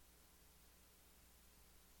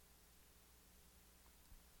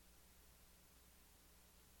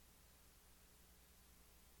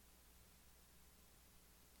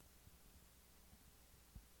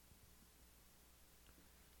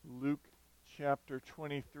chapter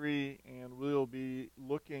 23, and we'll be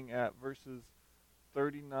looking at verses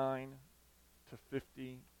 39 to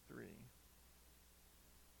 53.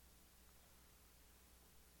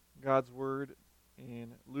 God's word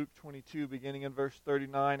in Luke 22, beginning in verse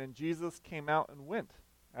 39, "And Jesus came out and went,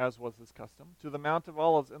 as was his custom, to the Mount of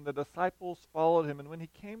Olives, and the disciples followed him. And when he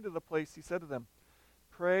came to the place, he said to them,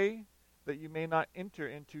 'Pray that you may not enter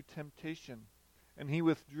into temptation.' And he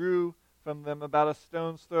withdrew from them about a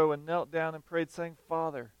stone's throw and knelt down and prayed, saying,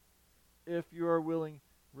 'Father, if you are willing,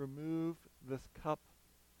 remove this cup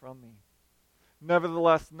from me.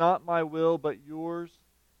 Nevertheless, not my will, but yours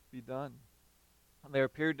be done.' And there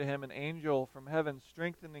appeared to him an angel from heaven,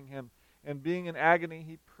 strengthening him. And being in agony,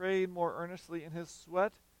 he prayed more earnestly, and his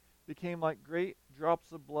sweat became like great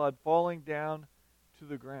drops of blood falling down to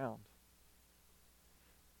the ground.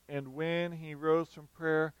 And when he rose from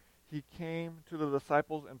prayer, he came to the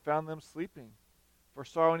disciples and found them sleeping for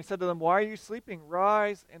sorrow. And he said to them, 'Why are you sleeping?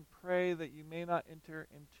 Rise and pray that you may not enter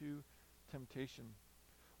into temptation.'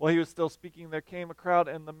 While he was still speaking, there came a crowd,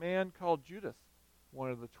 and the man called Judas,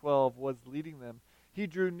 one of the 12, was leading them. He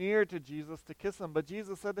drew near to Jesus to kiss him, but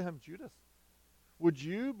Jesus said to him, 'Judas, would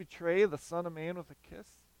you betray the Son of Man with a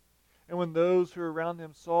kiss?' And when those who were around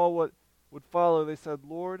him saw what would follow, they said,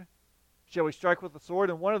 'Lord, shall we strike with the sword?'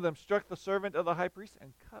 And one of them struck the servant of the high priest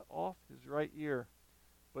and cut off his right ear.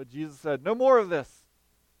 But Jesus said, 'No more of this.'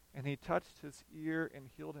 And he touched his ear and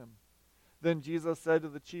healed him. Then Jesus said to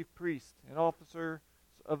the chief priests and officers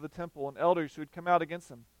of the temple and elders who had come out against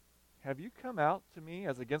him, 'Have you come out to me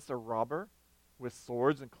as against a robber with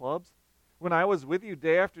swords and clubs? When I was with you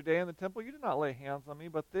day after day in the temple, you did not lay hands on me,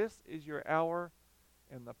 but this is your hour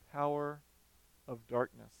and the power of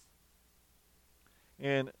darkness.'"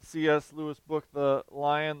 In C.S. Lewis' book, The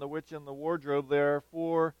Lion, the Witch, and the Wardrobe, there are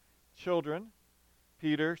 4 children,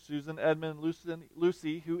 Peter, Susan, Edmund,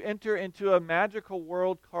 Lucy, who enter into a magical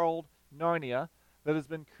world called Narnia that has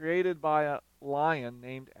been created by a lion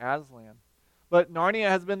named Aslan. But Narnia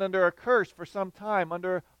has been under a curse for some time,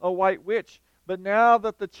 under a white witch. But now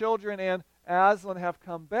that the children and Aslan have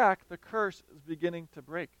come back, the curse is beginning to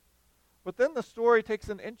break. But then the story takes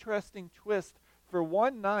an interesting twist. For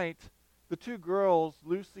one night, the 2 girls,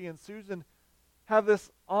 Lucy and Susan, have this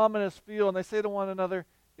ominous feel, and they say to one another,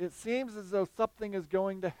 "It seems as though something is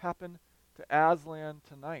going to happen to Aslan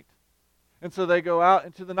tonight." And so they go out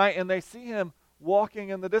into the night, and they see him walking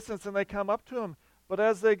in the distance, and they come up to him. But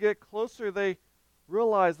as they get closer, they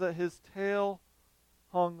realize that his tail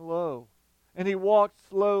hung low, and he walked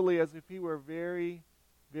slowly as if he were very,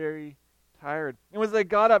 very tired. And as they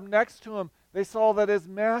got up next to him, they saw that his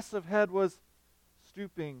massive head was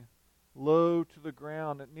stooping low to the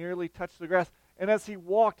ground. It nearly touched the grass. And as he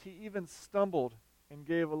walked, he even stumbled and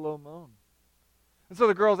gave a low moan. And so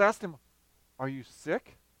the girls asked him, "Are you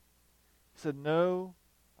sick?" He said, "No,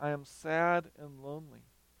 I am sad and lonely.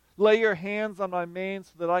 Lay your hands on my mane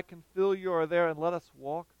so that I can feel you are there, and let us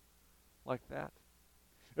walk like that."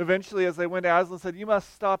 Eventually, as they went, Aslan said, "You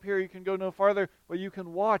must stop here. You can go no farther, but you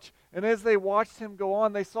can watch." And as they watched him go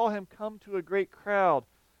on, they saw him come to a great crowd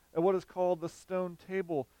at what is called the Stone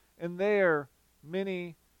Table. And there,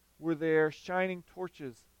 many were there, shining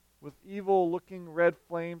torches with evil-looking red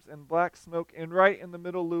flames and black smoke. And right in the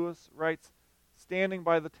middle, Lewis writes, standing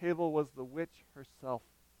by the table was the witch herself.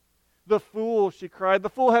 "The fool," she cried, "the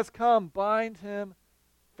fool has come. Bind him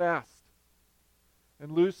fast."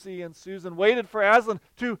 And Lucy and Susan waited for Aslan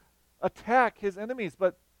to attack his enemies,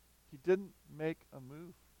 but he didn't make a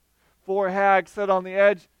move. 4 hags sat on the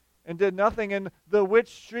edge and did nothing, and the witch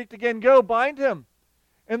shrieked again, "Go, bind him."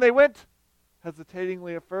 And they went,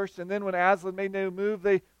 hesitatingly at first, and then when Aslan made no move,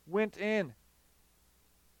 they went in.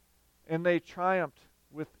 And they triumphed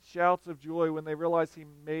with shouts of joy when they realized he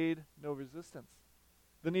made no resistance.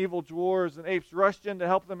 Then evil dwarves and apes rushed in to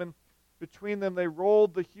help them, and between them they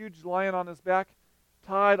rolled the huge lion on his back,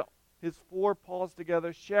 tied his 4 paws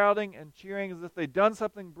together, shouting and cheering as if they'd done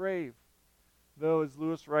something brave. Though, as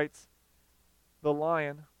Lewis writes, the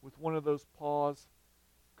lion, with one of those paws,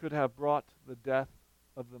 could have brought the death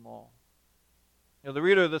of them all. Now, the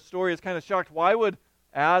reader of this story is kind of shocked. Why would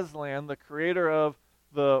Aslan, the creator of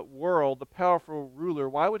the world, the powerful ruler,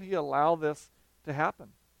 why would he allow this to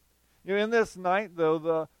happen? In this night, though,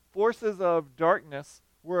 the forces of darkness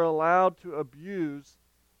were allowed to abuse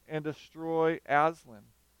and destroy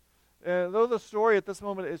Aslan. And though the story at this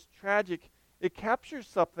moment is tragic, it captures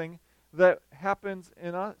something that happens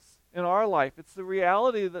in us, in our life. It's the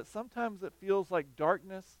reality that sometimes it feels like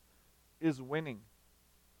darkness is winning.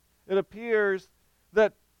 It appears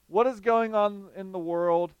that what is going on in the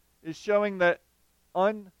world is showing that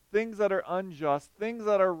things that are unjust, things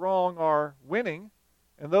that are wrong are winning,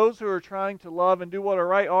 And those who are trying to love and do what are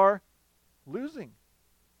right are losing.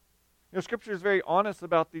 Scripture is very honest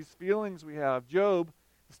about these feelings we have. Job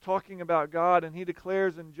is talking about God, and he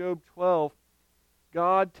declares in Job 12,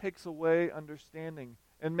 God takes away understanding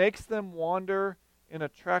and makes them wander in a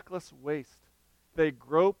trackless waste. They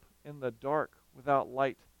grope in the dark without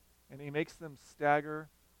light, and he makes them stagger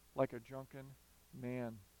like a drunken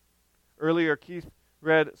man. Earlier, Keith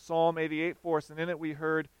read Psalm 88 for us, and in it we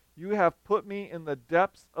heard, you have put me in the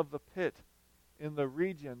depths of the pit, in the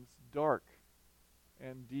regions dark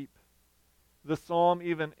and deep. The psalm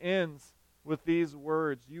even ends with these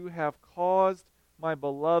words, you have caused my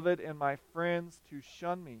beloved and my friends to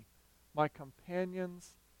shun me. My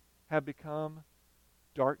companions have become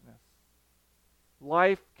darkness.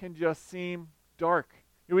 Life can just seem dark.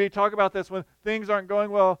 We talk about this when things aren't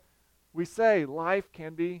going well. We say life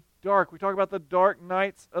can be dark. We talk about the dark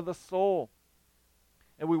nights of the soul.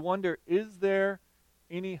 And we wonder, is there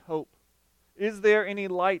any hope? Is there any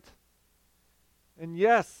light? And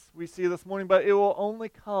yes, we see this morning, but it will only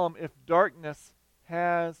come if darkness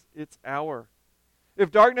has its hour.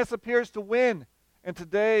 If darkness appears to win. And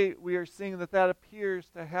today we are seeing that appears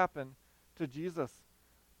to happen to Jesus.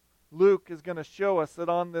 Luke is going to show us that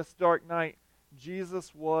on this dark night,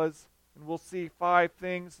 Jesus was, and we'll see 5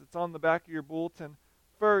 things. It's on the back of your bulletin.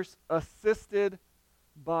 First, assisted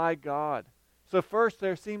by God. So first,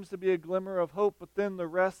 there seems to be a glimmer of hope, but then the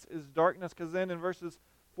rest is darkness, because then in verses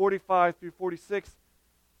 45 through 46,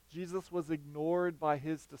 Jesus was ignored by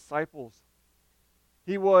his disciples.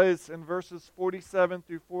 He was, in verses 47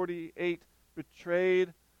 through 48,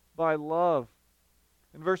 betrayed by love.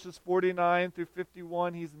 In verses 49 through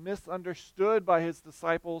 51, he's misunderstood by his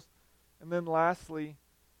disciples. And then lastly,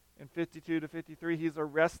 in 52 to 53, he's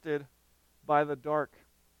arrested by the dark.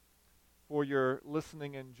 For your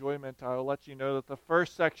listening enjoyment, I'll let you know that the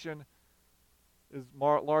first section is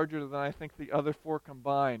larger than I think the other 4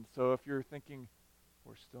 combined. So if you're thinking,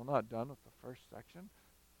 we're still not done with the first section,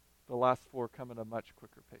 the last 4 come at a much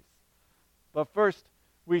quicker pace. But first,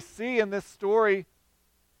 we see in this story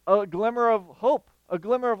a glimmer of hope, a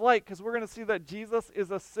glimmer of light, because we're going to see that Jesus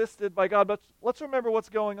is assisted by God. But let's remember what's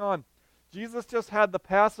going on. Jesus just had the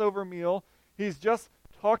Passover meal. He's just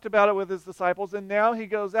talked about it with his disciples, and now he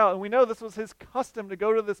goes out. And we know this was his custom to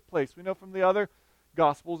go to this place. We know from the other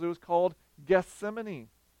Gospels it was called Gethsemane.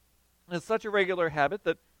 And it's such a regular habit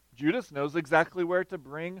that Judas knows exactly where to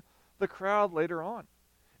bring the crowd later on.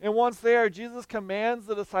 And once there, Jesus commands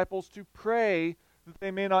the disciples to pray that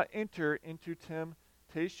they may not enter into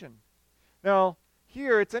temptation. Now,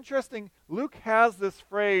 here, it's interesting, Luke has this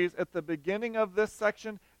phrase at the beginning of this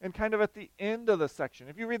section and kind of at the end of the section.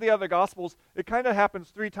 If you read the other Gospels, it kind of happens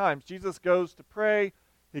 3 times. Jesus goes to pray,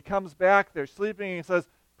 he comes back, they're sleeping, and he says,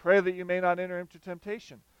 pray that you may not enter into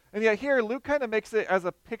temptation. And yet here, Luke kind of makes it as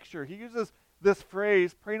a picture. He uses this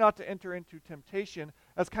phrase, pray not to enter into temptation,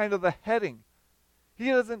 as kind of the heading. He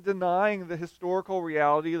isn't denying the historical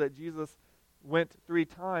reality that Jesus went 3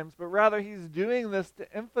 times, but rather he's doing this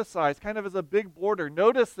to emphasize, kind of as a big border.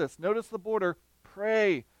 Notice this. Notice the border.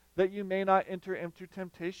 Pray that you may not enter into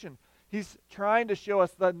temptation. He's trying to show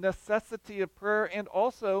us the necessity of prayer and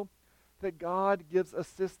also that God gives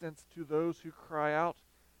assistance to those who cry out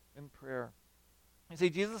in prayer. You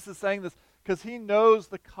see, Jesus is saying this because he knows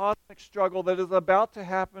the cosmic struggle that is about to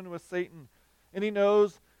happen with Satan. And he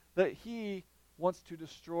knows that he wants to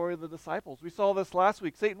destroy the disciples. We saw this last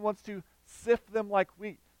week. Satan wants to sift them like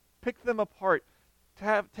wheat, pick them apart,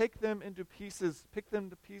 take them into pieces, pick them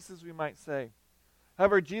to pieces, we might say.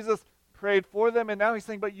 However, Jesus prayed for them, and now he's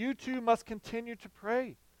saying, but you too must continue to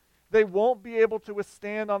pray. They won't be able to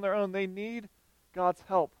withstand on their own. They need God's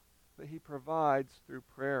help that he provides through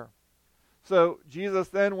prayer. So Jesus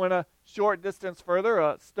then went a short distance further,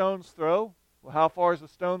 a stone's throw. Well, how far is a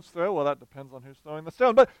stone's throw? Well, that depends on who's throwing the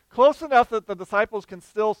stone, but close enough that the disciples can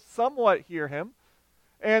still somewhat hear him.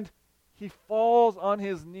 And he falls on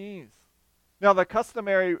his knees. Now, the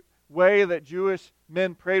customary way that Jewish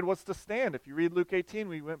men prayed was to stand. If you read Luke 18,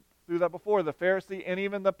 we went through that before. The Pharisee and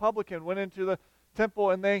even the publican went into the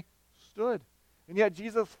temple and they stood. And yet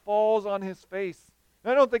Jesus falls on his face.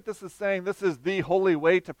 And I don't think this is saying this is the holy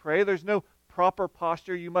way to pray. There's no proper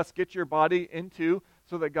posture you must get your body into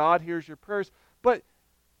so that God hears your prayers. But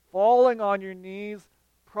falling on your knees,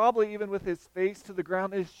 probably even with his face to the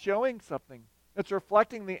ground, is showing something. It's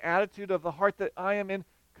reflecting the attitude of the heart that I am in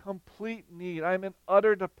complete need. I am in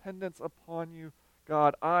utter dependence upon you,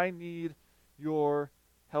 God. I need your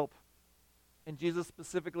help. And Jesus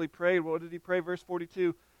specifically prayed. What did he pray? Verse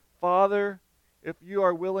 42, Father, if you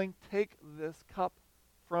are willing, take this cup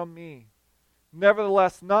from me.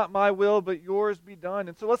 Nevertheless, not my will, but yours be done.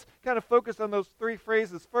 And so let's kind of focus on those three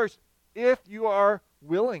phrases. First, if you are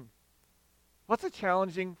willing. What's a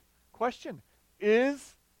challenging question?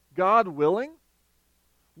 Is God willing?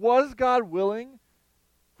 Was God willing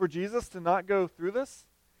for Jesus to not go through this?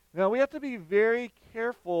 Now, we have to be very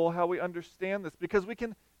careful how we understand this, because we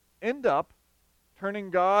can end up turning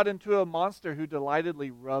God into a monster who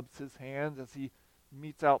delightedly rubs his hands as he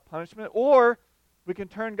metes out punishment, or we can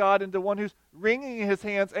turn God into one who's wringing his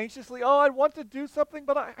hands anxiously. Oh, I want to do something,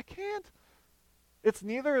 but I can't. It's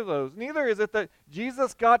neither of those. Neither is it that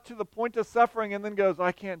Jesus got to the point of suffering and then goes,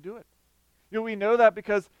 I can't do it. We know that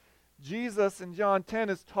because Jesus in John 10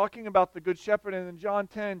 is talking about the Good Shepherd, and in John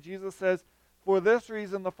 10, Jesus says, for this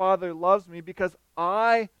reason the Father loves me, because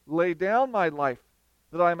I lay down my life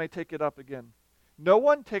that I may take it up again. No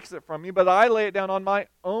one takes it from me, but I lay it down on my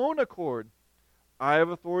own accord. I have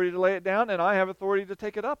authority to lay it down, and I have authority to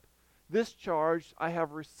take it up. This charge I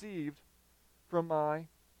have received from my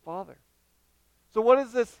Father. So what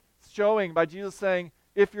is this showing by Jesus saying,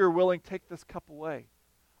 if you're willing, take this cup away?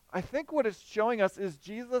 I think what it's showing us is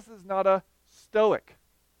Jesus is not a stoic.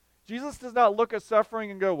 Jesus does not look at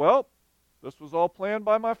suffering and go, well, this was all planned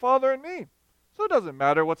by my Father and me, so it doesn't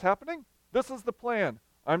matter what's happening. This is the plan.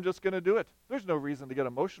 I'm just going to do it. There's no reason to get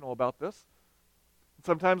emotional about this.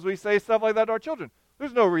 Sometimes we say stuff like that to our children.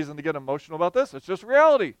 There's no reason to get emotional about this. It's just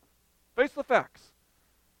reality. Face the facts.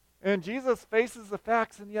 And Jesus faces the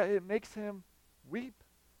facts, and yet it makes him weep.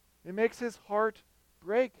 It makes his heart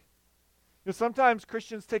break. Sometimes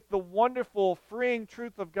Christians take the wonderful, freeing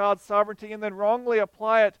truth of God's sovereignty and then wrongly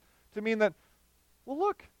apply it to mean that, well,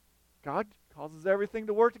 look, God causes everything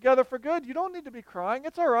to work together for good. You don't need to be crying.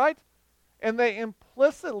 It's all right. And they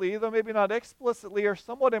implicitly, though maybe not explicitly, are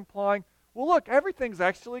somewhat implying, well, look, everything's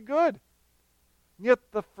actually good. And yet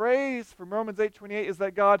the phrase from Romans 8:28 is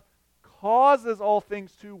that God causes all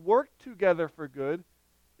things to work together for good.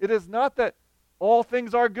 It is not that all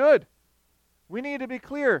things are good. We need to be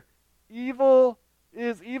clear. Evil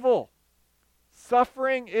is evil.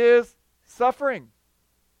 Suffering is suffering.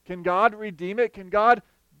 Can God redeem it? Can God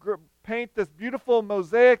paint this beautiful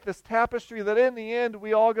mosaic, this tapestry that in the end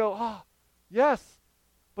we all go, oh, yes.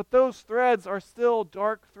 But those threads are still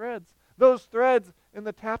dark threads. Those threads in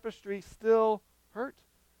the tapestry still hurt.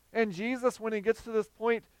 And Jesus, when he gets to this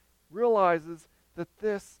point, realizes that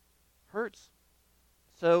this hurts.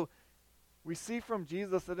 So we see from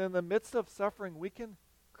Jesus that in the midst of suffering, we can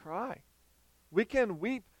cry. We can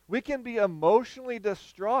weep. We can be emotionally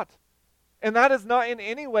distraught. And that is not in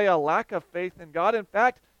any way a lack of faith in God. In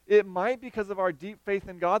fact, it might be because of our deep faith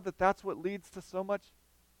in God that's what leads to so much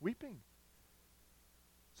weeping.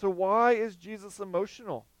 So why is Jesus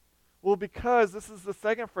emotional? Well, because this is the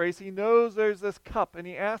second phrase. He knows there's this cup, and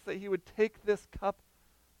he asks that he would take this cup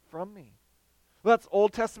from me. Well, that's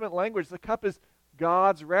Old Testament language. The cup is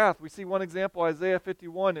God's wrath. We see one example, Isaiah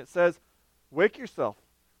 51. It says, wake yourself.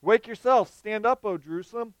 Wake yourself. Stand up, O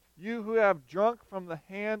Jerusalem, you who have drunk from the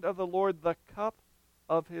hand of the Lord the cup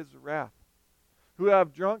of his wrath, who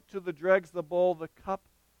have drunk to the dregs the bowl, the cup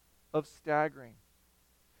of staggering.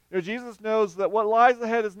 Jesus knows that what lies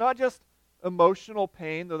ahead is not just emotional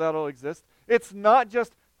pain, though that'll exist. It's not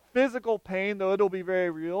just physical pain, though it'll be very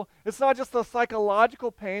real. It's not just the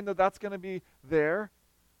psychological pain, though that's going to be there.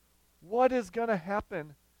 What is going to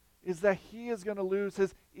happen is that he is going to lose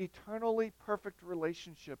his eternally perfect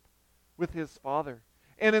relationship with his Father.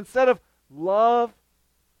 And instead of love,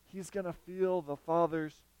 he's going to feel the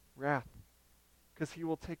Father's wrath, because he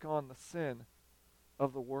will take on the sin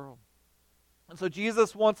of the world. And so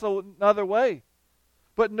Jesus wants another way.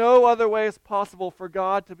 But no other way is possible for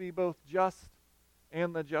God to be both just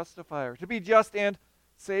and the justifier, to be just and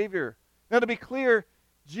Savior. Now, to be clear,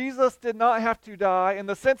 Jesus did not have to die in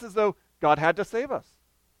the sense as though God had to save us.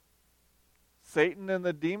 Satan and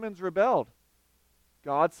the demons rebelled.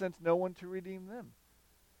 God sent no one to redeem them.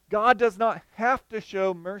 God does not have to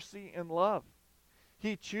show mercy and love.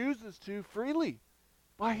 He chooses to freely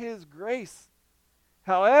by his grace.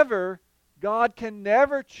 However, God can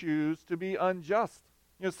never choose to be unjust.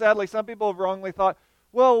 Sadly, some people have wrongly thought,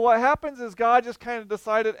 well, what happens is God just kind of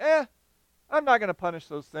decided, I'm not going to punish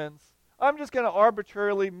those sins. I'm just going to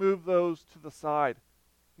arbitrarily move those to the side.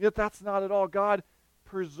 Yet that's not at all. God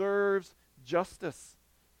preserves justice.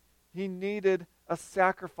 He needed a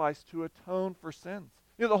sacrifice to atone for sins.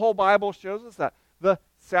 The whole Bible shows us that. The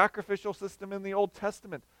sacrificial system in the Old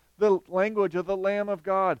Testament, the language of the Lamb of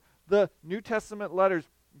God, the New Testament letters,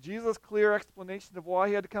 Jesus' clear explanation of why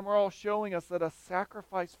he had to come are all showing us that a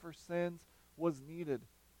sacrifice for sins was needed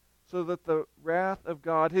so that the wrath of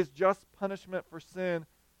God, his just punishment for sin,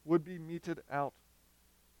 would be meted out.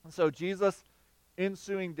 And so Jesus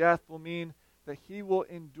ensuing death will mean that he will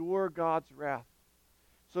endure God's wrath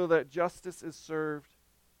so that justice is served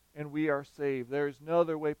and we are saved. There is no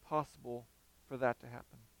other way possible for that to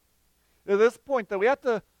happen. At this point, though, we have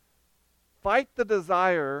to fight the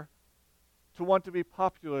desire to want to be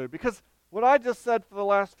popular, because what I just said for the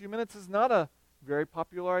last few minutes is not a very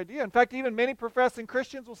popular idea. In fact, even many professing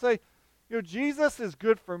Christians will say, Jesus is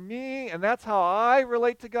good for me, and that's how I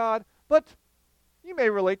relate to God, but you may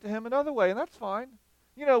relate to him another way, and that's fine.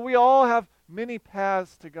 We all have many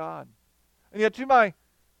paths to God. And yet to my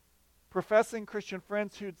professing Christian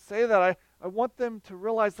friends who'd say that, I want them to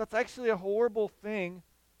realize that's actually a horrible thing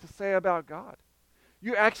to say about God.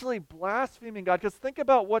 You're actually blaspheming God, because think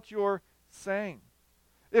about what you're saying.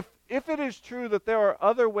 If it is true that there are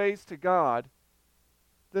other ways to God,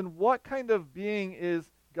 then what kind of being is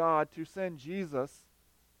God to send Jesus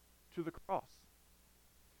to the cross?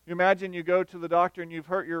 You imagine you go to the doctor and you've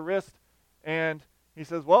hurt your wrist, and he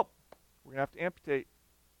says, well, we're going to have to amputate.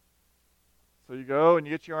 So you go and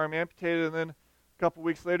you get your arm amputated, and then a couple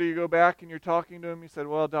weeks later you go back and you're talking to him. You said,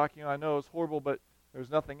 well, doc, I know it's horrible, but there's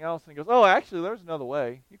nothing else. And he goes, oh, actually, there's another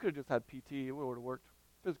way. You could have just had PT. It would have worked.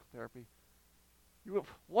 Physical therapy.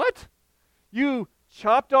 What? You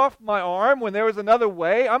chopped off my arm when there was another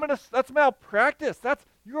way? That's malpractice.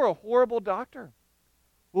 You're a horrible doctor.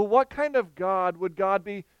 Well, what kind of God would God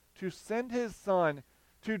be to send his son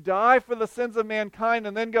to die for the sins of mankind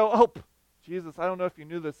and then go, oh, Jesus, I don't know if you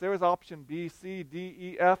knew this. There was option B, C, D,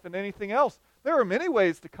 E, F, and anything else. There are many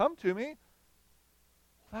ways to come to me.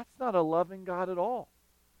 Well, that's not a loving God at all.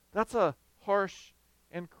 That's a harsh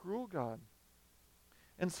and cruel God.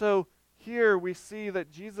 And so here we see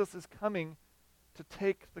that Jesus is coming to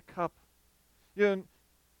take the cup. A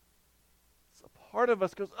part of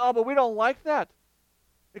us goes, oh, but we don't like that.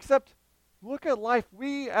 Except, look at life.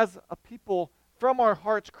 We as a people, from our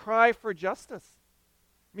hearts, cry for justice.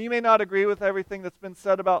 You may not agree with everything that's been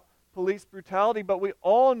said about police brutality, but we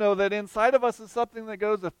all know that inside of us is something that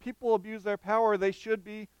goes, if people abuse their power, they should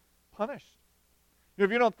be punished. If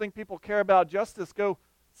you don't think people care about justice, go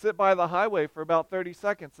sit by the highway for about 30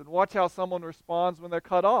 seconds and watch how someone responds when they're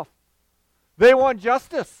cut off. They want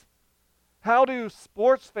justice. How do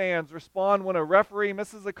sports fans respond when a referee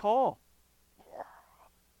misses a call?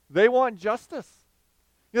 They want justice.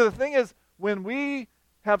 The thing is, when we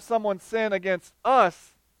have someone sin against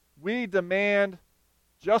us, we demand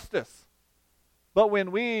justice. But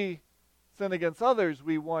when we sin against others,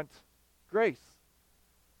 we want grace.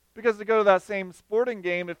 Because to go to that same sporting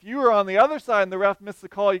game, if you were on the other side and the ref missed the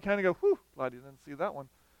call, you kind of go, whew, glad you didn't see that one.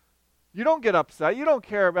 You don't get upset. You don't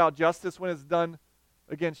care about justice when it's done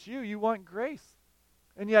against you. You want grace.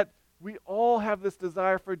 And yet, we all have this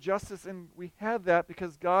desire for justice, and we have that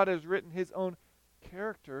because God has written his own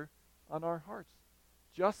character on our hearts.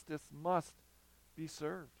 Justice must be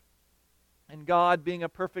served. And God, being a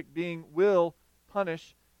perfect being, will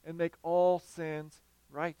punish and make all sins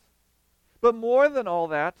right. But more than all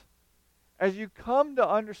that, as you come to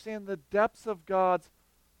understand the depths of God's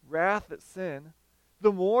wrath at sin,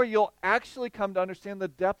 the more you'll actually come to understand the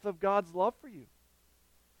depth of God's love for you.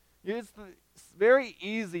 It's very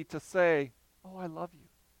easy to say, oh, I love you.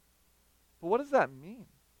 But what does that mean?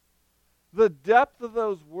 The depth of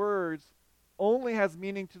those words only has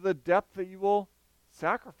meaning to the depth that you will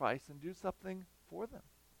sacrifice and do something for them.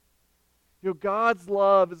 God's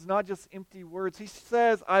love is not just empty words. He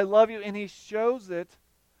says, I love you, and he shows it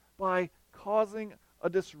by causing a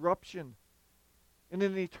disruption in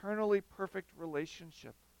an eternally perfect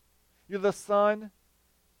relationship. The Son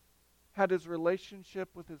had his relationship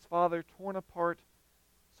with his Father torn apart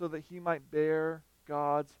so that he might bear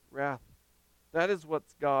God's wrath. That is what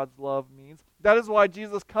God's love means. That is why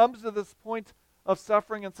Jesus comes to this point of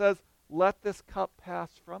suffering and says, let this cup pass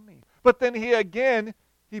from me. But then he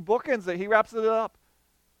bookends it. He wraps it up.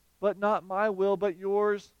 But not my will, but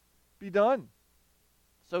yours be done.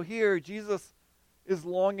 So here, Jesus is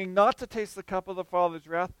longing not to taste the cup of the Father's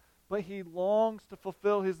wrath, but he longs to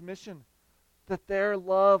fulfill his mission, that their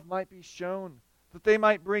love might be shown, that they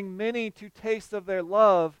might bring many to taste of their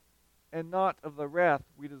love and not of the wrath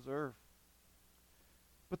we deserve.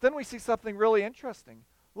 But then we see something really interesting.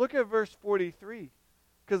 Look at verse 43,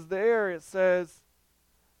 because there it says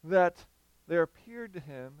that there appeared to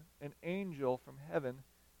him an angel from heaven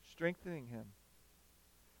strengthening him.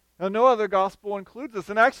 Now, no other gospel includes this.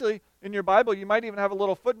 And actually, in your Bible, you might even have a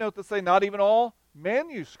little footnote that say not even all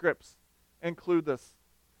manuscripts include this.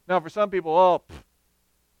 Now, for some people,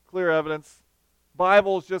 clear evidence.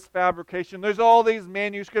 Bible's just fabrication. There's all these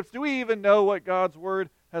manuscripts. Do we even know what God's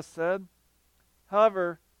word has said?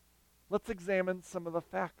 However, let's examine some of the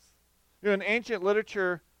facts. In ancient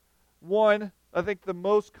literature, one I think the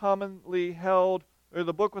most commonly held, or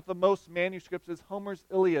the book with the most manuscripts, is Homer's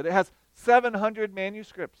Iliad. It has 700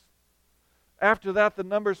 manuscripts. After that, the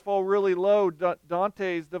numbers fall really low.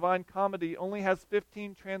 Dante's Divine Comedy only has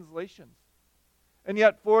 15 translations. And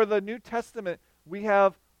yet, for the New Testament, we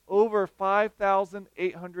have over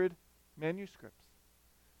 5,800 manuscripts.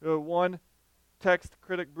 One text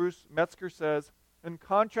critic, Bruce Metzger, says, in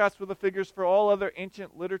contrast with the figures for all other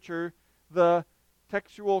ancient literature, the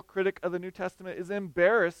textual critic of the New Testament is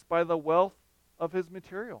embarrassed by the wealth of his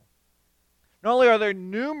material. Not only are there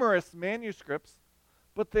numerous manuscripts,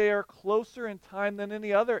 but they are closer in time than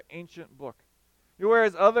any other ancient book.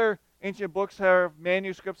 Whereas other ancient books have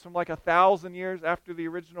manuscripts from like 1,000 years after the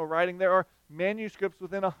original writing, there are manuscripts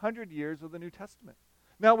within 100 years of the New Testament.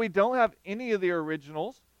 Now, we don't have any of the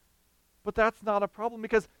originals, but that's not a problem,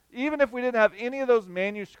 because even if we didn't have any of those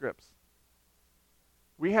manuscripts,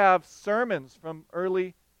 we have sermons from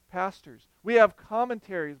early pastors. We have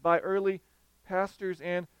commentaries by early pastors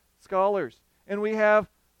and scholars. And we have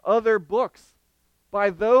other books.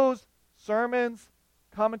 By those sermons,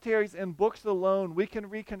 commentaries, and books alone, we can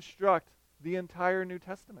reconstruct the entire New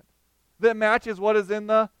Testament that matches what is in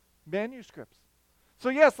the manuscripts. So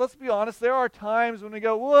yes, let's be honest, there are times when we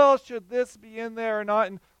go, well, should this be in there or not?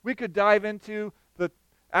 And we could dive into the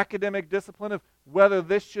academic discipline of whether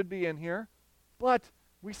this should be in here. But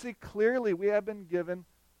we see clearly we have been given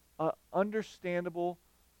an understandable,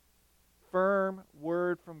 firm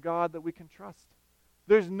word from God that we can trust.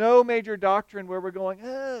 There's no major doctrine where we're going,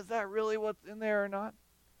 is that really what's in there or not?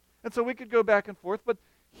 And so we could go back and forth, but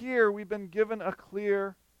here we've been given a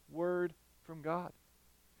clear word from God.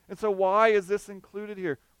 And so why is this included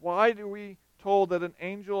here? Why do we told that an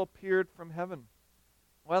angel appeared from heaven?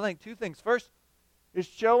 Well, I think two things. First, is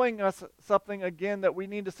showing us something again that we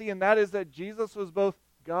need to see, and that is that Jesus was both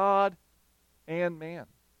God and man.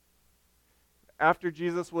 After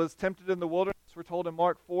Jesus was tempted in the wilderness, we're told in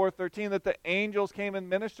Mark 4:13 that the angels came and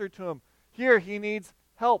ministered to him. Here, he needs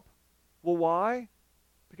help. Well, why?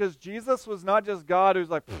 Because Jesus was not just God who's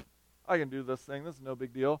like, I can do this thing, this is no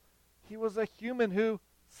big deal. He was a human who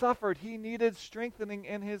suffered. He needed strengthening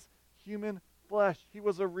in his human flesh. He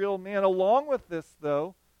was a real man. Along with this,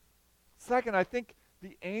 though, second, I think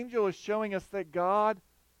the angel is showing us that God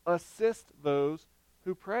assists those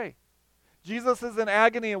who pray. Jesus is in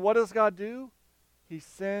agony, and what does God do? He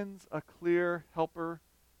sends a clear helper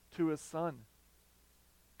to his son.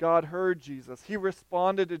 God heard Jesus. He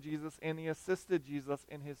responded to Jesus, and he assisted Jesus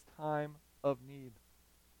in his time of need.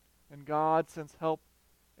 And God sends help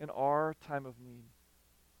in our time of need.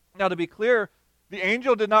 Now, to be clear, the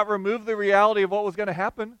angel did not remove the reality of what was going to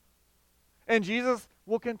happen. And Jesus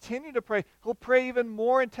will continue to pray. He'll pray even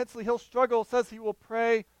more intensely. He'll struggle. It says he will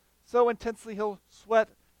pray so intensely he'll sweat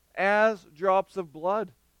as drops of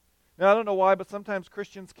blood. Now, I don't know why, but sometimes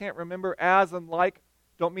Christians can't remember as and like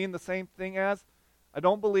don't mean the same thing as. I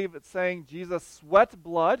don't believe it's saying Jesus sweat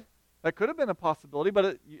blood. That could have been a possibility, but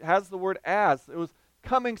it has the word as. It was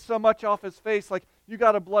coming so much off his face, like you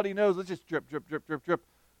got a bloody nose. Let's just drip, drip, drip, drip, drip.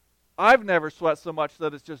 I've never sweat so much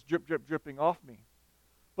that it's just drip, drip, dripping off me.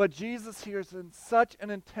 But Jesus here is in such an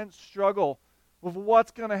intense struggle with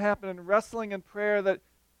what's going to happen and wrestling in prayer that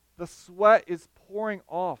the sweat is pouring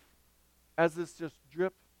off as it's just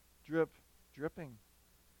drip, drip, dripping.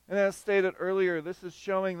 And as stated earlier, this is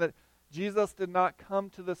showing that Jesus did not come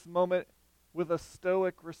to this moment with a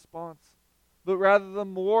stoic response, but rather the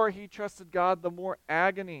more he trusted God, the more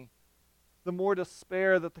agony, the more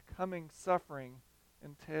despair that the coming suffering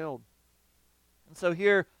entailed. And so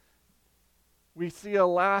here we see a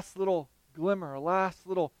last little glimmer, a last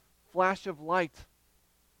little flash of light,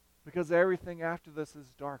 because everything after this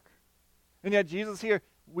is dark. And yet Jesus here,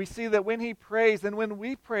 we see that when he prays and when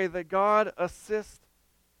we pray, that God assists,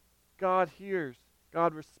 God hears,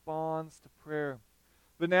 God responds to prayer.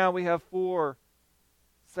 But now we have 4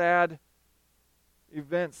 sad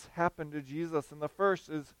events happen to Jesus. And the first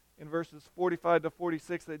is in verses 45 to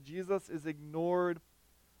 46, that Jesus is ignored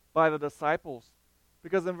by the disciples.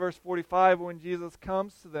 Because in verse 45, when Jesus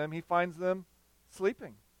comes to them, he finds them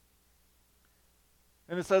sleeping.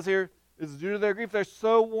 And it says here, it's due to their grief. They're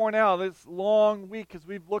so worn out. This long week, as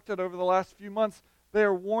we've looked at over the last few months, they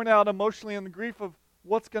are worn out emotionally in the grief of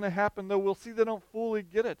what's going to happen, though we'll see they don't fully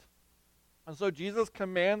get it. And so Jesus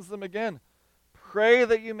commands them again, pray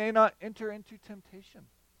that you may not enter into temptation.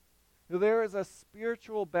 There is a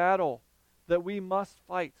spiritual battle that we must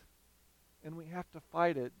fight, and we have to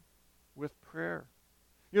fight it with prayer.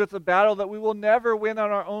 It's a battle that we will never win on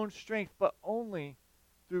our own strength, but only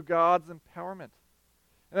through God's empowerment.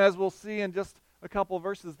 And as we'll see in just a couple of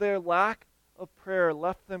verses, their lack of prayer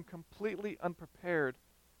left them completely unprepared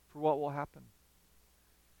for what will happen.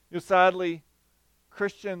 Sadly,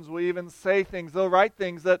 Christians will even say things, they'll write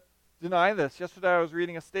things that deny this. Yesterday I was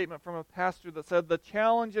reading a statement from a pastor that said, the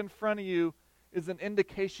challenge in front of you is an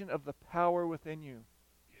indication of the power within you.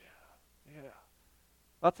 Yeah.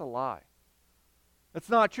 That's a lie. It's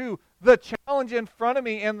not true. The challenge in front of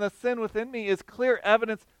me and the sin within me is clear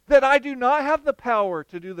evidence that I do not have the power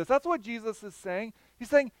to do this. That's what Jesus is saying. He's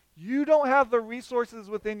saying, you don't have the resources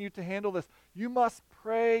within you to handle this. You must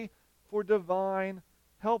pray for divine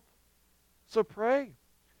help. So pray.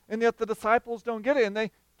 And yet the disciples don't get it, and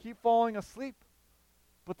they keep falling asleep.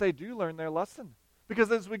 But they do learn their lesson.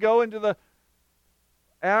 Because as we go into the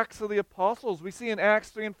Acts of the Apostles, we see in Acts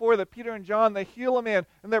 3 and 4 that Peter and John, they heal a man,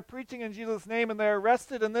 and they're preaching in Jesus' name, and they're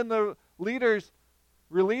arrested, and then the leaders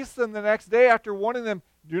release them the next day after warning them,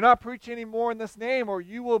 do not preach anymore in this name, or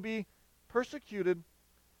you will be persecuted.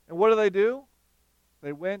 And what do?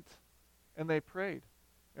 They went and they prayed.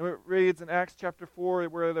 And it reads in Acts chapter 4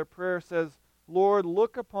 where their prayer says, Lord,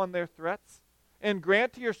 look upon their threats, and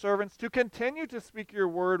grant to your servants to continue to speak your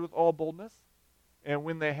word with all boldness. And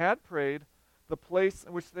when they had prayed, the place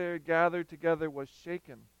in which they had gathered together was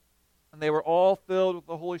shaken, and they were all filled with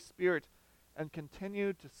the Holy Spirit and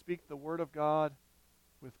continued to speak the word of God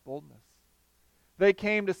with boldness. They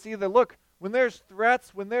came to see that, look, when there's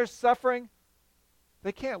threats, when there's suffering,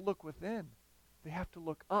 they can't look within. They have to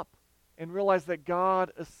look up and realize that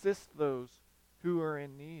God assists those who are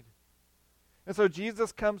in need. And so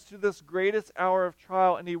Jesus comes to this greatest hour of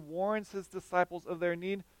trial, and he warns his disciples of their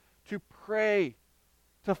need to pray,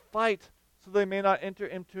 to fight, so they may not enter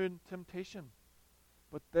into temptation.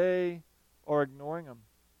 But they are ignoring him.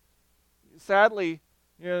 Sadly,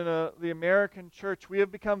 in the American church, we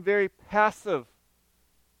have become very passive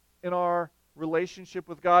in our relationship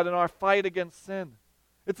with God, in our fight against sin.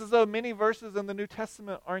 It's as though many verses in the New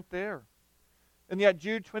Testament aren't there. And yet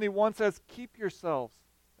Jude 21 says, keep yourselves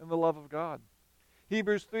in the love of God.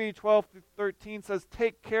 Hebrews 3:12-13 says,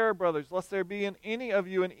 take care, brothers, lest there be in any of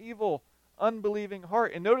you an evil, unbelieving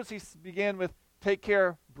heart. And notice he began with, take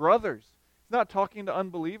care, brothers. He's not talking to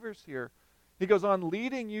unbelievers here. He goes on,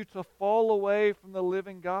 leading you to fall away from the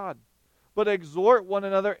living God. But exhort one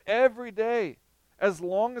another every day, as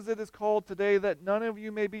long as it is called today, that none of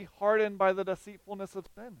you may be hardened by the deceitfulness of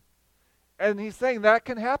sin. And he's saying that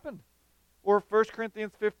can happen. Or 1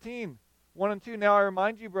 Corinthians 15:1-2, now I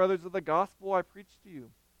remind you, brothers, of the gospel I preached to you,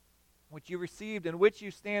 which you received, in which you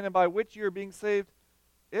stand, and by which you are being saved,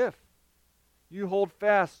 if you hold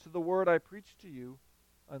fast to the word I preached to you,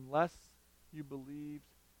 unless you believed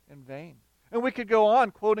in vain. And we could go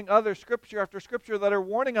on quoting other scripture after scripture that are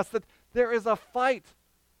warning us that there is a fight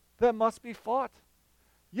that must be fought.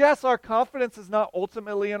 Yes, our confidence is not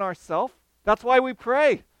ultimately in ourselves. That's why we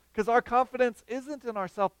pray, because our confidence isn't in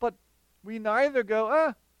ourselves. But we neither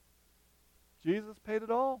go, Jesus paid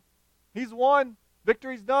it all. He's won.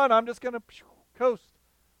 Victory's done. I'm just going to coast.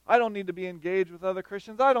 I don't need to be engaged with other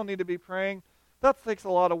Christians. I don't need to be praying. That takes a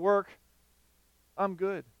lot of work. I'm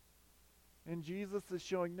good. And Jesus is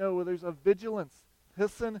showing, no, there's a vigilance.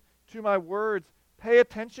 Listen to my words. Pay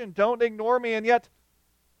attention. Don't ignore me. And yet,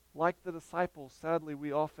 like the disciples, sadly,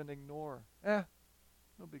 we often ignore. No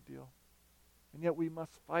big deal. And yet we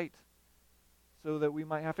must fight so that we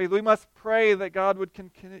might have faith. We must pray that God would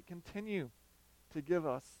continue to give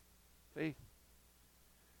us faith.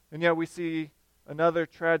 And yet we see another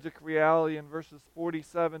tragic reality in verses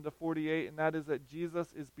 47-48, and that is that Jesus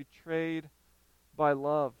is betrayed by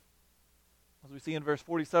love. As we see in verse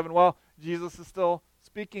 47, while Jesus is still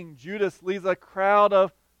speaking, Judas leads a crowd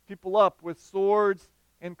of people up with swords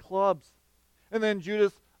and clubs. And then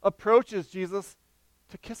Judas approaches Jesus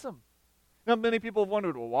to kiss him. Now, many people have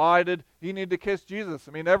wondered, well, why did he need to kiss Jesus?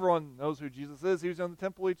 I mean, everyone knows who Jesus is. He was in the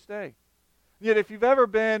temple each day. Yet, if you've ever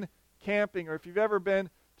been camping or if you've ever been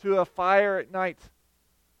to a fire at night,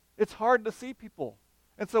 it's hard to see people.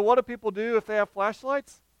 And so what do people do if they have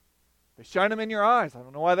flashlights? They shine them in your eyes. I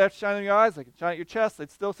don't know why they have to shine in your eyes. They can shine at your chest. They'd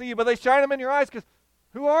still see you. But they shine them in your eyes because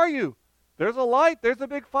who are you? There's a light. There's a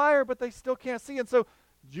big fire, but they still can't see. And so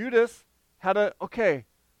Judas had I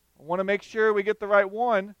want to make sure we get the right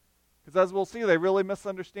one, because as we'll see, they really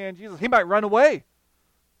misunderstand Jesus. He might run away.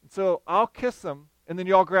 And so I'll kiss him, and then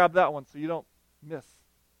you all grab that one so you don't miss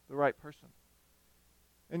the right person.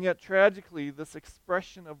 And yet, tragically, this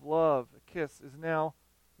expression of love, a kiss, is now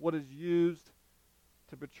what is used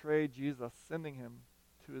to betray Jesus, sending him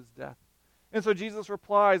to his death. And so Jesus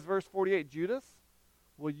replies, verse 48, Judas,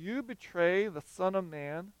 will you betray the Son of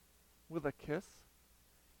Man with a kiss?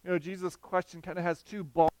 Jesus' question kind of has two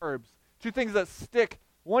barbs, two things that stick.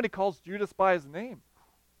 One, he calls Judas by his name.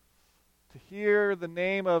 To hear the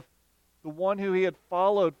name of the one who he had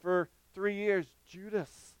followed for 3 years,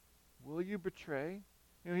 Judas. will you betray?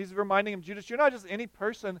 He's reminding him, Judas, you're not just any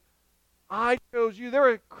person. I chose you. There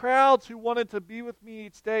were crowds who wanted to be with me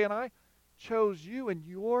each day, and I chose you, and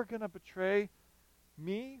you're going to betray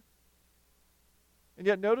me? And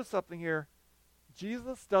yet notice something here.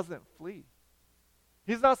 Jesus doesn't flee.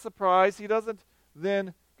 He's not surprised. He doesn't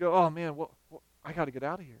then go, oh man, I got to get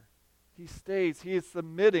out of here. He stays. He is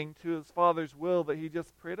submitting to his Father's will that he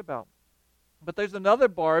just prayed about. But there's another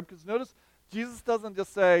barb, because notice Jesus doesn't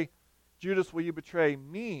just say, Judas, will you betray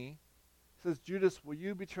me? He says, Judas, will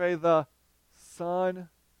you betray the Son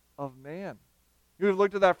of Man? We've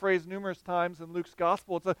looked at that phrase numerous times in Luke's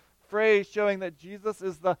gospel. It's a phrase showing that Jesus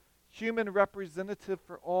is the human representative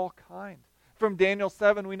for all kind. From Daniel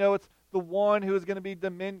 7, we know it's the one who is going to be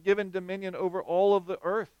given dominion over all of the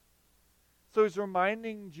earth. So he's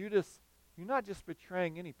reminding Judas, you're not just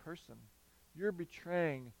betraying any person. You're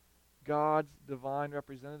betraying God's divine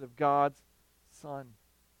representative, God's Son.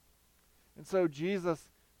 And so Jesus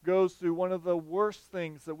goes through one of the worst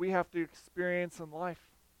things that we have to experience in life,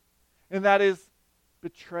 and that is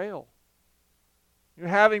betrayal. You're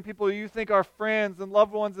having people you think are friends and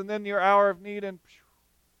loved ones, and then your hour of need, and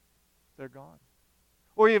they're gone.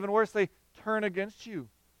 Or even worse, they turn against you.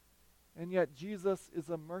 And yet Jesus is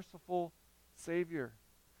a merciful Savior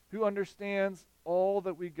who understands all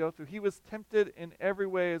that we go through. He was tempted in every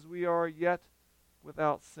way as we are, yet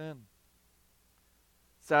without sin.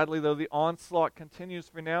 Sadly, though, the onslaught continues.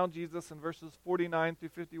 For now, Jesus in verses 49 through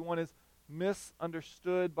 51 is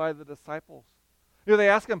misunderstood by the disciples. They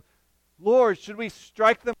ask him, Lord, should we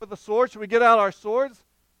strike them with a sword? Should we get out our swords?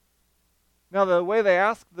 Now, the way they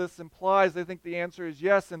ask this implies they think the answer is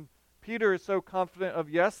yes, and Peter is so confident of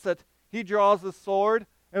yes that he draws the sword,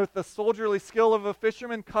 and with the soldierly skill of a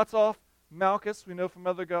fisherman, cuts off Malchus, we know from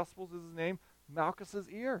other Gospels is his name, Malchus's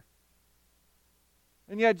ear.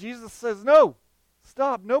 And yet Jesus says, no,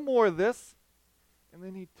 stop, no more of this. And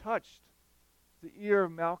then he touched the ear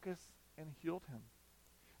of Malchus and healed him.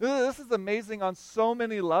 This is amazing on so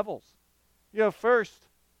many levels. First,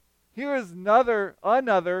 here is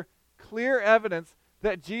another clear evidence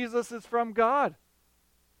that Jesus is from God.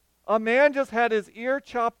 A man just had his ear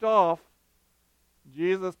chopped off.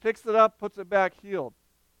 Jesus picks it up, puts it back, healed.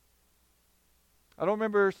 I don't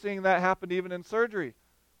remember seeing that happen even in surgery.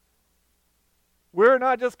 We're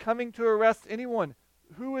not just coming to arrest anyone.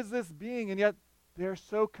 Who is this being? And yet they're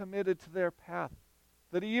so committed to their path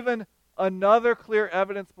that even another clear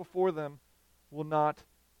evidence before them will not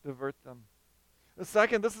divert them. The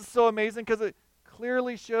second, this is so amazing because it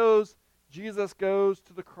clearly shows Jesus goes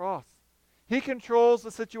to the cross. He controls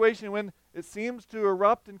the situation when it seems to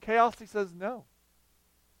erupt in chaos. He says, no,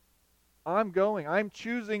 I'm going. I'm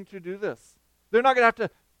choosing to do this. They're not going to have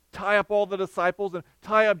to tie up all the disciples and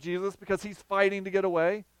tie up Jesus because he's fighting to get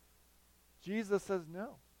away. Jesus says,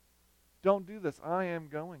 no, don't do this. I am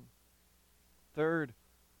going. Third,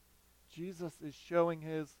 Jesus is showing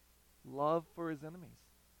his love for his enemies.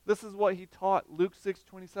 This is what he taught. Luke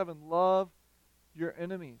 6:27, love your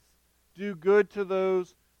enemies. Do good to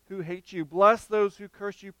those who hate you. Bless those who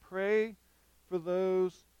curse you. Pray for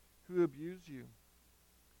those who abuse you.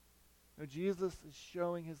 Now, Jesus is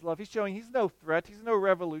showing his love. He's showing he's no threat. He's no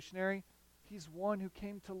revolutionary. He's one who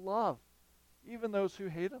came to love even those who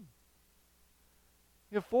hate him.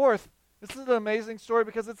 Fourth, this is an amazing story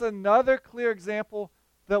because it's another clear example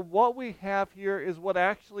that what we have here is what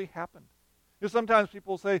actually happened. Sometimes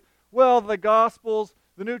people say, well, the Gospels,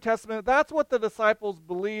 the New Testament, that's what the disciples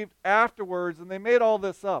believed afterwards, and they made all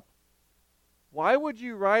this up. Why would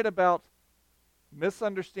you write about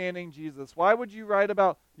misunderstanding Jesus? Why would you write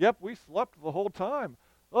about, yep, we slept the whole time?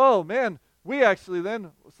 Oh, man, we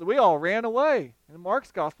all ran away. In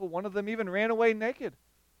Mark's Gospel, one of them even ran away naked.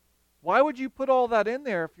 Why would you put all that in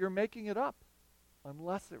there if you're making it up?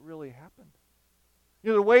 Unless it really happened.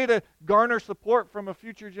 The way to garner support from a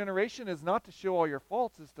future generation is not to show all your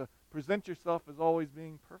faults, is to present yourself as always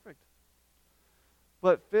being perfect.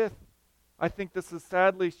 But fifth, I think this is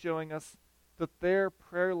sadly showing us that their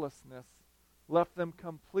prayerlessness left them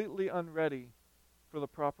completely unready for the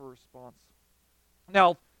proper response.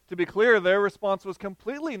 Now, to be clear, their response was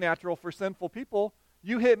completely natural for sinful people.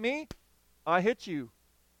 You hit me, I hit you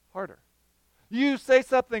harder. You say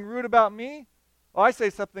something rude about me, I say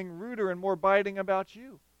something ruder and more biting about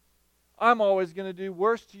you. I'm always going to do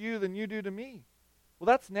worse to you than you do to me. Well,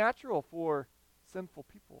 that's natural for sinful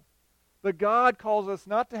people. But God calls us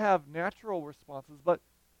not to have natural responses, but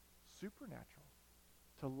supernatural,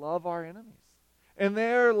 to love our enemies. And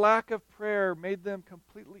their lack of prayer made them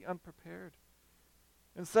completely unprepared.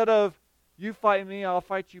 Instead of, you fight me, I'll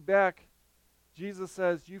fight you back, Jesus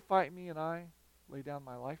says, you fight me and I lay down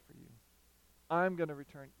my life for you. I'm going to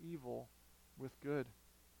return evil with good.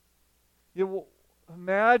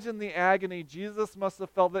 Imagine the agony Jesus must have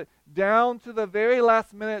felt, that down to the very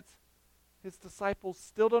last minutes, his disciples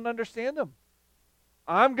still don't understand him.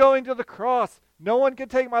 I'm going to the cross. No one can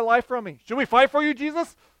take my life from me. Should we fight for you,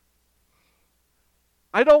 Jesus?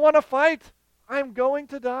 I don't want to fight. I'm going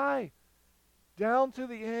to die. Down to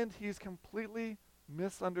the end, he's completely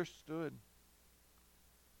misunderstood.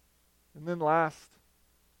 And then last,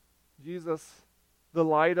 Jesus, the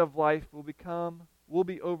light of life, will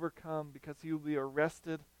be overcome because he will be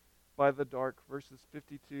arrested by the dark, verses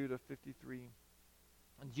 52 to 53.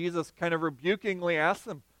 And Jesus kind of rebukingly asks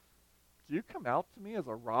them, do you come out to me as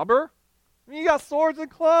a robber? I mean, you got swords and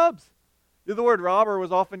clubs. The word robber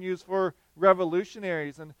was often used for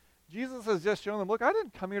revolutionaries, and Jesus has just shown them, look, I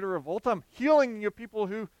didn't come here to revolt. I'm healing your people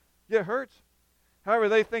who get hurt. However,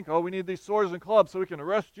 they think, oh, we need these swords and clubs so we can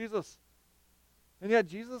arrest Jesus. And yet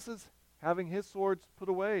Jesus is having his swords put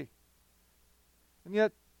away. And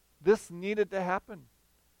yet this needed to happen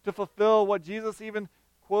to fulfill what Jesus even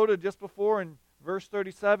quoted just before in verse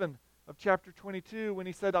 37 of chapter 22 when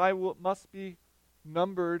he said, must be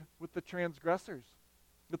numbered with the transgressors,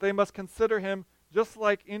 that they must consider him just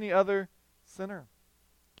like any other sinner.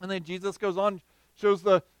 And then Jesus goes on, shows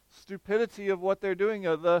the stupidity of what they're doing,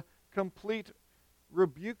 the complete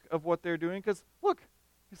rebuke of what they're doing. Because look,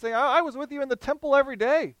 he's saying, I was with you in the temple every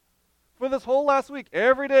day. For this whole last week,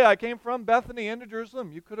 every day I came from Bethany into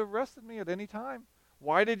Jerusalem. You could have arrested me at any time.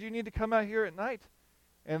 Why did you need to come out here at night?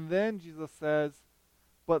 And then Jesus says,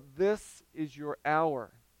 but this is your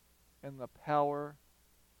hour and the power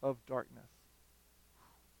of darkness.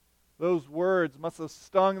 Those words must have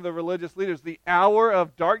stung the religious leaders. The hour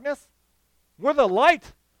of darkness? We're the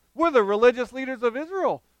light. We're the religious leaders of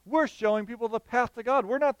Israel. We're showing people the path to God.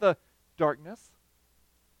 We're not the darkness.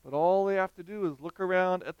 But all they have to do is look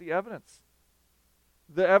around at the evidence.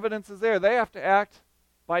 The evidence is there. They have to act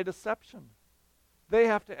by deception. They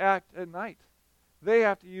have to act at night. They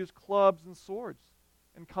have to use clubs and swords.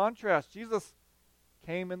 In contrast, Jesus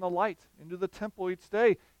came in the light into the temple each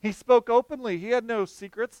day. He spoke openly. He had no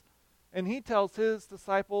secrets. And he tells his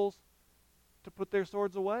disciples to put their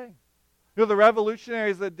swords away. The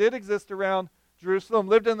revolutionaries that did exist around Jerusalem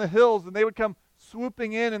lived in the hills, and they would come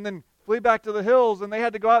swooping in and then flee back to the hills, and they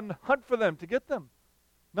had to go out and hunt for them to get them.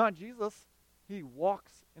 Not Jesus. He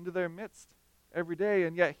walks into their midst every day,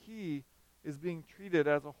 and yet he is being treated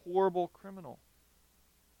as a horrible criminal.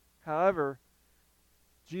 However,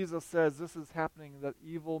 Jesus says this is happening that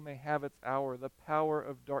evil may have its hour. The power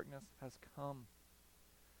of darkness has come.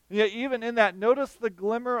 And yet even in that, notice the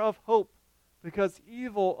glimmer of hope, because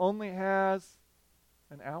evil only has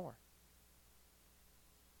an hour.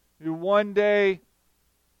 One day,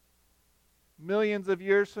 millions of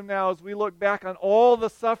years from now, as we look back on all the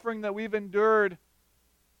suffering that we've endured,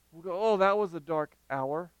 we'll go, oh, that was a dark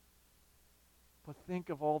hour. But think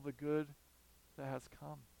of all the good that has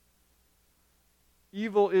come.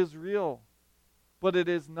 Evil is real, but it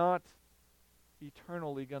is not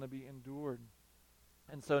eternally going to be endured.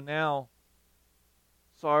 And so now,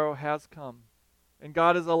 sorrow has come, and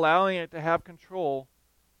God is allowing it to have control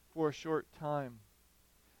for a short time.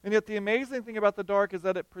 And yet the amazing thing about the dark is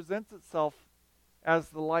that it presents itself as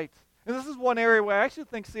the light. And this is one area where I actually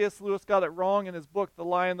think C.S. Lewis got it wrong in his book, The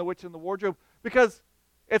Lion, the Witch, and the Wardrobe, because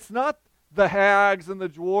it's not the hags and the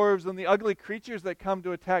dwarves and the ugly creatures that come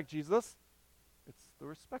to attack Jesus. It's the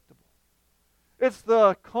respectable. It's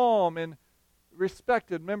the calm and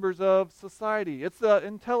respected members of society. It's the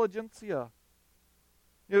intelligentsia.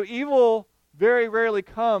 Evil very rarely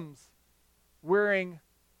comes wearing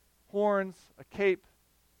horns, a cape,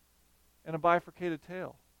 and a bifurcated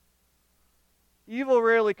tail. Evil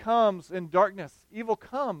rarely comes in darkness. Evil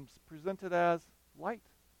comes presented as light.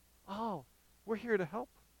 Oh, we're here to help.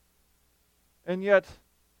 And yet,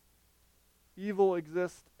 evil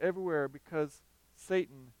exists everywhere because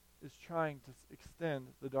Satan is trying to extend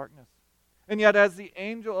the darkness. And yet, as the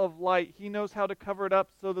angel of light, he knows how to cover it up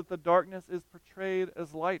so that the darkness is portrayed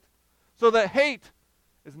as light. So that hate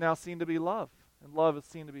is now seen to be love, and love is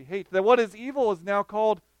seen to be hate. That what is evil is now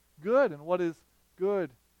called good, and what is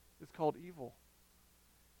good is called evil.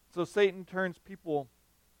 So Satan turns people,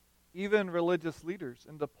 even religious leaders,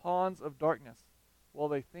 into pawns of darkness while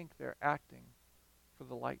they think they're acting for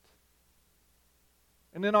the light.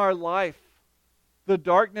 And in our life, the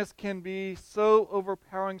darkness can be so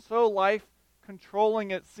overpowering, so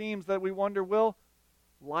life-controlling it seems, that we wonder, will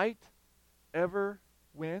light ever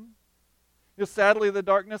win? Sadly, the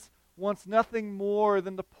darkness wants nothing more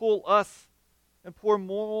than to pull us and pour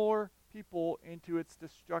more people into its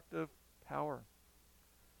destructive power.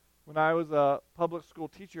 When I was a public school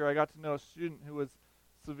teacher, I got to know a student who was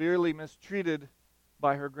severely mistreated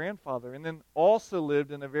by her grandfather and then also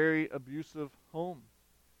lived in a very abusive home.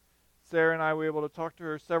 Sarah and I were able to talk to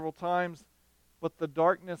her several times, but the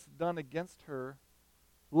darkness done against her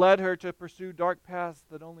led her to pursue dark paths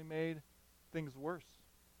that only made things worse.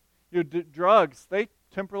 Drugs, they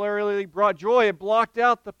temporarily brought joy. It blocked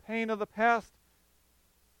out the pain of the past,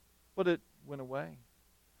 but it went away.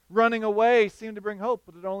 Running away seemed to bring hope,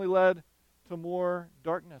 but it only led to more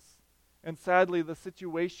darkness. And sadly, the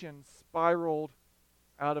situation spiraled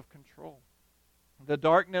out of control. The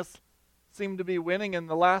darkness seemed to be winning, and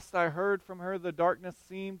the last I heard from her, the darkness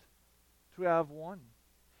seemed to have won.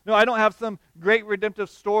 No, I don't have some great redemptive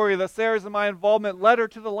story that Sarah's and my involvement led her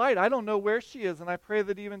to the light. I don't know where she is, and I pray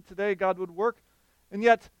that even today God would work. And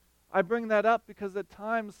yet, I bring that up because at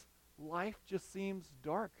times, life just seems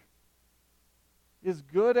dark. Is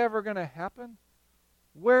good ever going to happen?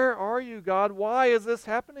 Where are you, God? Why is this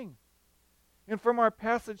happening? And from our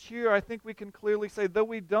passage here, I think we can clearly say, though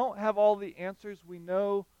we don't have all the answers, we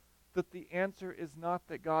know that the answer is not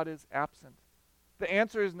that God is absent. The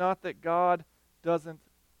answer is not that God doesn't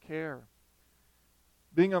care.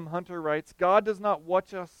 Bingham Hunter writes, God does not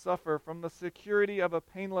watch us suffer from the security of a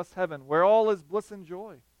painless heaven where all is bliss and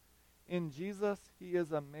joy. In Jesus, he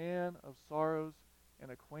is a man of sorrows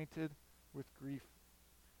and acquainted with grief.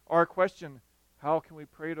 Our question, how can we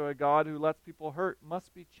pray to a God who lets people hurt,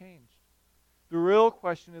 must be changed. The real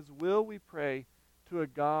question is, will we pray to a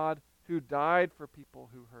God who died for people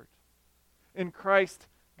who hurt? In Christ,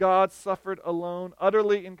 God suffered alone,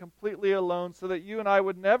 utterly and completely alone, so that you and I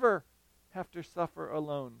would never have to suffer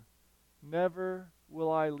alone. Never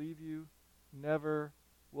will I leave you. Never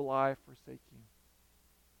will I forsake you.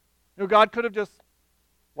 You know, God could have just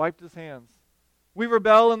wiped his hands. We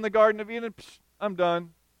rebel in the Garden of Eden. Psh, I'm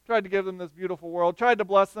done. Tried to give them this beautiful world. Tried to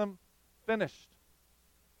bless them. Finished.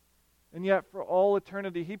 And yet, for all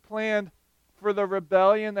eternity, he planned for the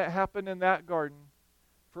rebellion that happened in that garden,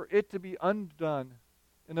 for it to be undone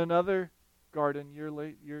in another garden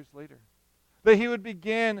years later. That he would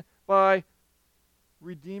begin by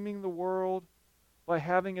redeeming the world by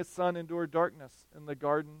having his son endure darkness in the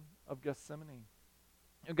Garden of Gethsemane.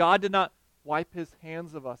 And God did not wipe his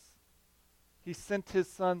hands of us. He sent his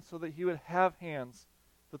son so that he would have hands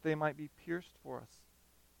that they might be pierced for us.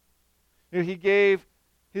 You know, he gave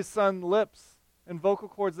his son lips and vocal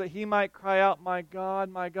cords that he might cry out, my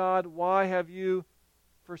God, why have you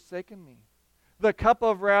forsaken me? The cup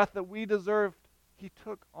of wrath that we deserved, he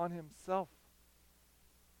took on himself.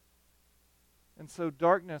 And so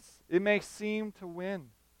darkness, it may seem to win,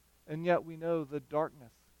 and yet we know the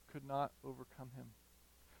darkness could not overcome him.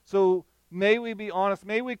 So may we be honest,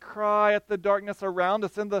 may we cry at the darkness around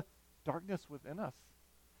us and the darkness within us.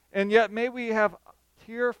 And yet may we have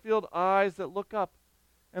tear-filled eyes that look up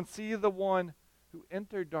and see the one who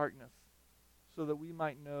entered darkness so that we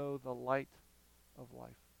might know the light of life.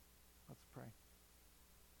 Let's pray.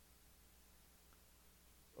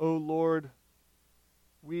 Oh Lord,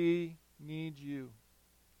 we need you.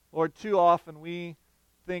 Lord, too often we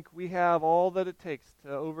think we have all that it takes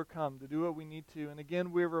to overcome, to do what we need to. And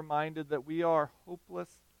again, we're reminded that we are hopeless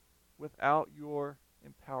without your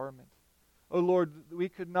empowerment. Oh Lord, we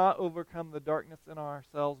could not overcome the darkness in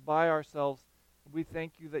ourselves, by ourselves. We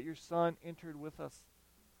thank you that your Son entered with us.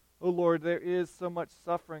 Oh Lord, there is so much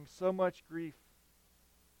suffering, so much grief.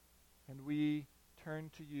 And we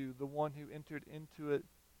turn to you, the one who entered into it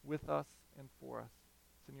with us and for us.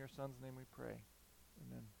 It's in your Son's name we pray.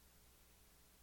 Amen.